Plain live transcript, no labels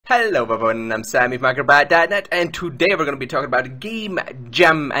Hello everyone, I'm Sammy from iGameGuardian, and today we're going to be talking about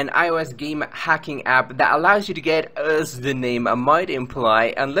GameGem, an iOS game hacking app that allows you to get, as the name might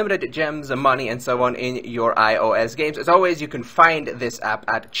imply, unlimited gems, money, and so on in your iOS games. As always, you can find this app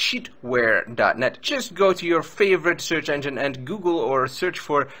at cheatware.net. Just go to your favorite search engine and Google or search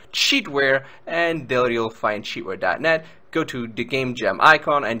for cheatware, and there you'll find cheatware.net. Go to the GameGem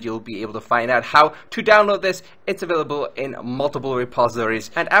icon and you'll be able to find out how to download this. It's available in multiple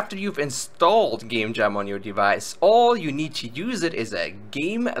repositories, and after you've installed GameGem on your device, all you need to use it is a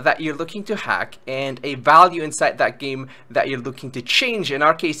game that you're looking to hack and a value inside that game that you're looking to change. In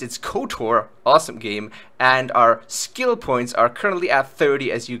our case, it's KOTOR, awesome game, and our skill points are currently at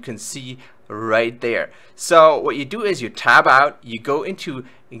 30, as you can see right there. So what you do is you tab out, you go into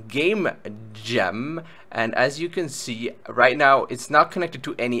GameGem, and as you can see right now, it's not connected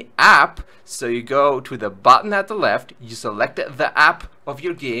to any app, so you go to the button at the left, you select the app of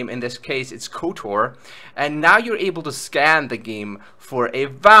your game, in this case it's KOTOR, and now you're able to scan the game for a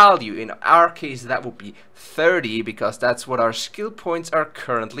value. In our case that would be 30, because that's what our skill points are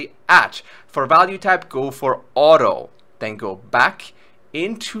currently at. For value type, go for auto, then go back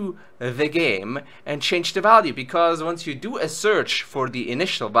into the game and change the value, because once you do a search for the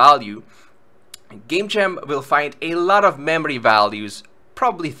initial value, GameGem will find a lot of memory values,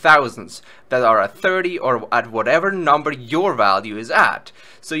 probably thousands, that are at 30 or at whatever number your value is at.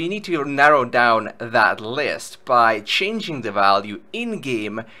 So you need to narrow down that list by changing the value in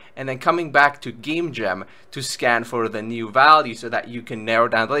game and then coming back to GameGem to scan for the new value so that you can narrow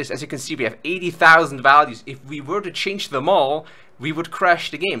down the list. As you can see, we have 80,000 values. If we were to change them all, we would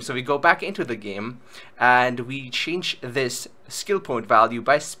crash the game. So we go back into the game and we change this skill point value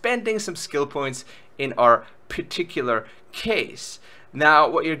by spending some skill points in our particular case. Now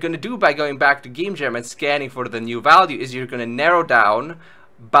what you're going to do by going back to GameGem and scanning for the new value is you're going to narrow down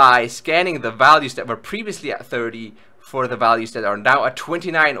by scanning the values that were previously at 30 for the values that are now at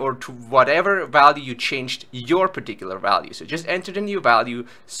 29, or to whatever value you changed your particular value. So just enter the new value,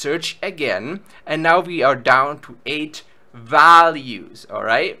 search again, and now we are down to 8 values. All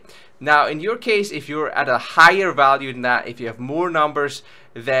right, now in your case, if you're at a higher value than that, if you have more numbers,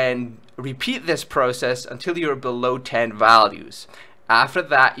 then repeat this process until you're below 10 values. After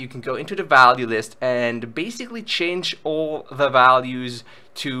that, you can go into the value list and basically change all the values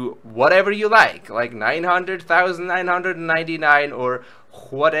to whatever you like 900, 1999, or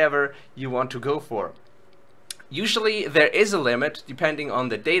whatever you want to go for. Usually there is a limit depending on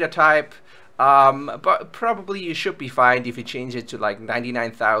the data type, but probably you should be fine if you change it to like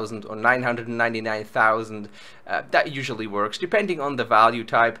 99,000 or 999,000. That usually works depending on the value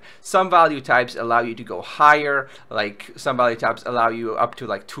type. Some value types allow you to go higher, like some value types allow you up to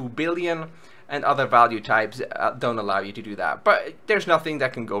like 2 billion, and other value types don't allow you to do that. But there's nothing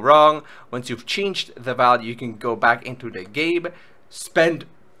that can go wrong. Once you've changed the value, you can go back into the game, spend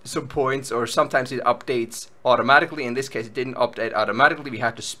some points, or sometimes it updates automatically. In this case, it didn't update automatically. We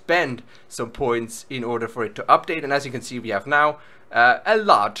had to spend some points in order for it to update, and as you can see, we have now a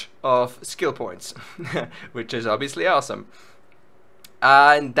lot of skill points, which is obviously awesome.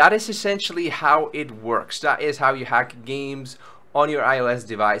 And that is essentially how it works. That is how you hack games on your iOS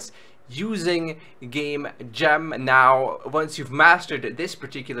device using GameGem. Now, once you've mastered this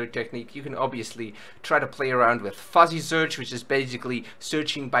particular technique, you can obviously try to play around with fuzzy search, which is basically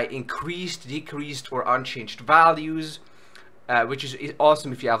searching by increased, decreased, or unchanged values, which is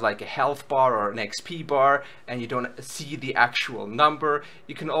awesome if you have like a health bar or an XP bar and you don't see the actual number.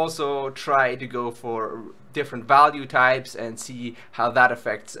 You can also try to go for different value types and see how that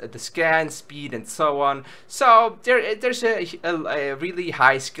affects the scan speed and so on. So there's a really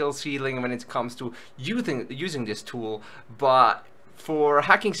high skill ceiling when it comes to using this tool, but for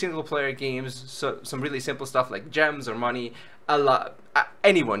hacking single player games, so some really simple stuff like gems or money,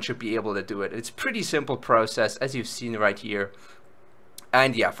 anyone should be able to do it. It's a pretty simple process, as you've seen right here.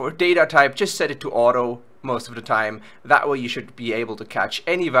 And yeah, for data type, just set it to auto most of the time. That way you should be able to catch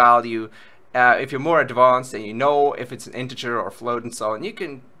any value. If you're more advanced and you know if it's an integer or float and so on, you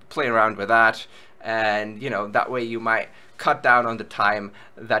can play around with that, and you know, that way you might cut down on the time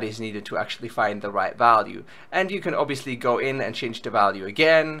that is needed to actually find the right value. And you can obviously go in and change the value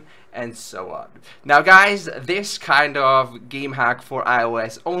again, and so on. Now guys, this kind of game hack for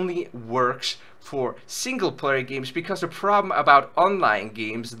iOS only works for single player games, because the problem about online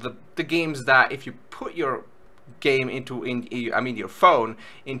games, the games that if you put your game into your phone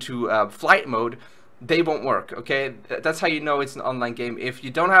into flight mode, they won't work. Okay, that's how you know it's an online game. If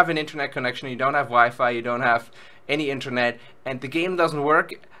you don't have an internet connection, you don't have Wi-Fi, you don't have any internet, and the game doesn't work,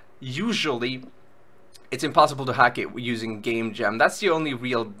 usually it's impossible to hack it using GameGem. That's the only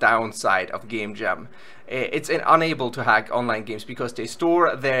real downside of GameGem. It's unable to hack online games because they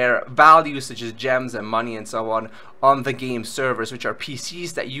store their values such as gems and money and so on the game servers, which are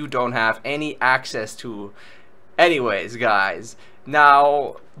PCs that you don't have any access to. Anyways, guys,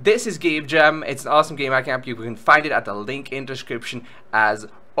 now this is GameGem. It's an awesome game hacking app. You can find it at the link in description as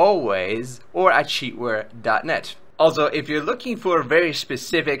always, or at cheatware.net. Also, if you're looking for very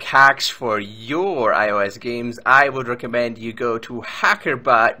specific hacks for your iOS games, I would recommend you go to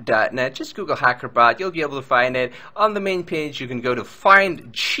hackerbot.net. Just Google hackerbot, you'll be able to find it. On the main page, you can go to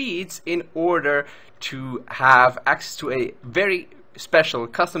find cheats in order to have access to a very special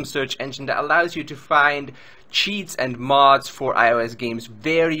custom search engine that allows you to find cheats and mods for iOS games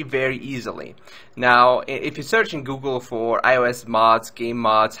very, very easily. Now, if you search in Google for iOS mods, game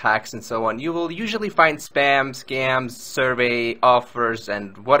mods, hacks, and so on, you will usually find spam, scams, survey offers,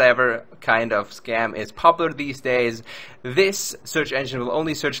 and whatever kind of scam is popular these days. This search engine will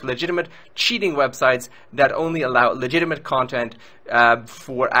only search legitimate cheating websites that only allow legitimate content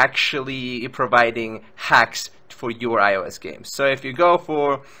for actually providing hacks for your iOS games. So if you go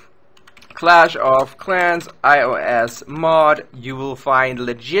for Clash of Clans iOS mod, you will find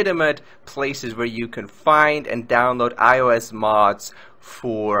legitimate places where you can find and download iOS mods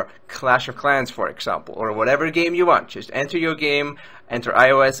for Clash of Clans, for example, or whatever game you want. Just enter your game, enter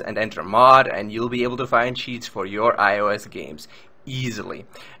iOS, and enter mod, and you'll be able to find cheats for your iOS games easily.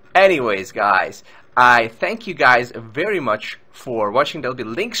 Anyways, guys, I thank you guys very much for watching. There'll be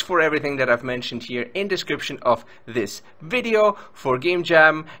links for everything that I've mentioned here in description of this video, for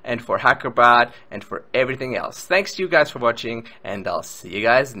GameGem and for HackerBot and for everything else. Thanks to you guys for watching, and I'll see you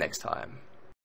guys next time.